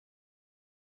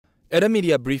At a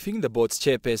media briefing, the board's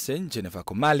chairperson, Jennifer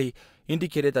Komali,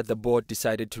 indicated that the board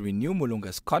decided to renew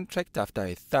Mulunga's contract after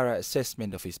a thorough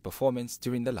assessment of his performance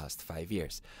during the last 5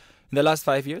 years. In the last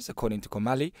 5 years, according to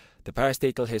Komali, the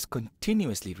parastatal has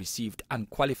continuously received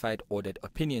unqualified audit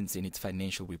opinions in its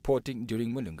financial reporting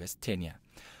during Mulunga's tenure.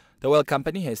 The oil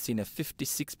company has seen a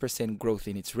 56% growth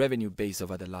in its revenue base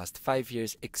over the last 5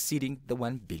 years, exceeding the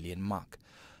 1 billion mark.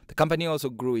 The company also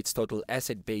grew its total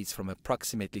asset base from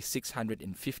approximately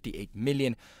 658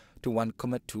 million to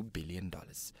 $1.2 billion.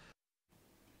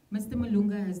 Mr.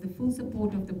 Mulunga has the full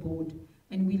support of the board,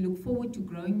 and we look forward to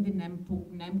growing the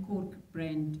NAMCOR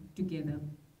brand together.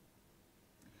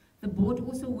 The board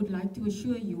also would like to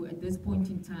assure you at this point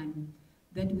in time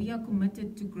that we are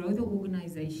committed to grow the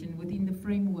organization within the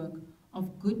framework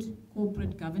of good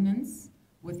corporate governance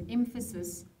with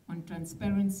emphasis on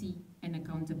transparency and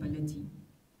accountability.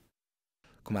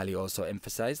 Komali also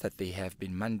emphasized that they have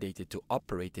been mandated to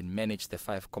operate and manage the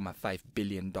 $5.5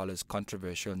 billion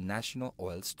controversial National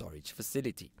Oil Storage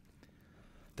Facility.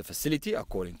 The facility,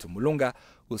 according to Mulunga,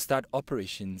 will start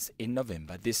operations in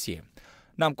November this year.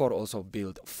 NAMCOR also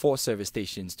built 4 service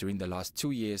stations during the last 2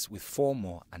 years, with 4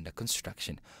 more under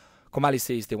construction. Komali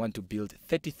says they want to build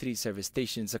 33 service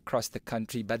stations across the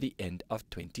country by the end of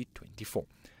 2024.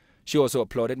 She also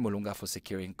applauded Mulunga for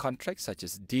securing contracts such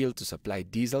as deal to supply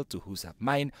diesel to Husab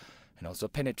mine and also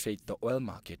penetrate the oil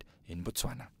market in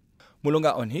Botswana.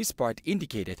 Mulunga, on his part,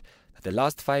 indicated that the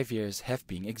last 5 years have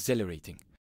been exhilarating.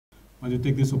 I want to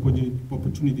take this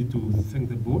opportunity to thank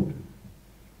the board,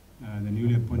 the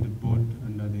newly appointed board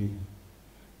under the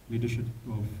leadership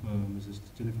of Mrs.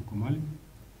 Jennifer Komali.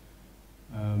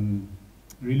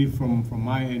 Really from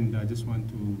my end, I just want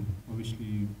to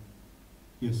obviously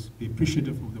be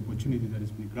appreciative of the opportunity that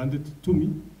has been granted to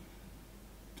me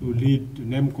to lead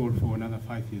NAMCOR for another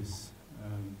 5 years.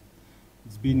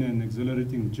 It's been an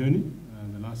exhilarating journey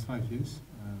the last 5 years.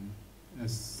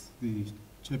 As the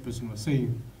chairperson was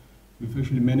saying, we've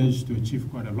actually managed to achieve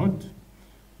quite a lot.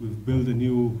 We've built a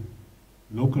new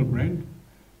local brand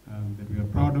that we are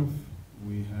proud of.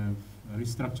 We have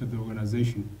restructured the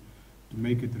organization to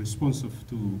make it responsive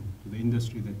to the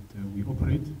industry that we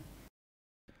operate.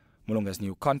 Mulunga's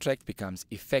new contract becomes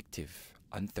effective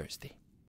on Thursday.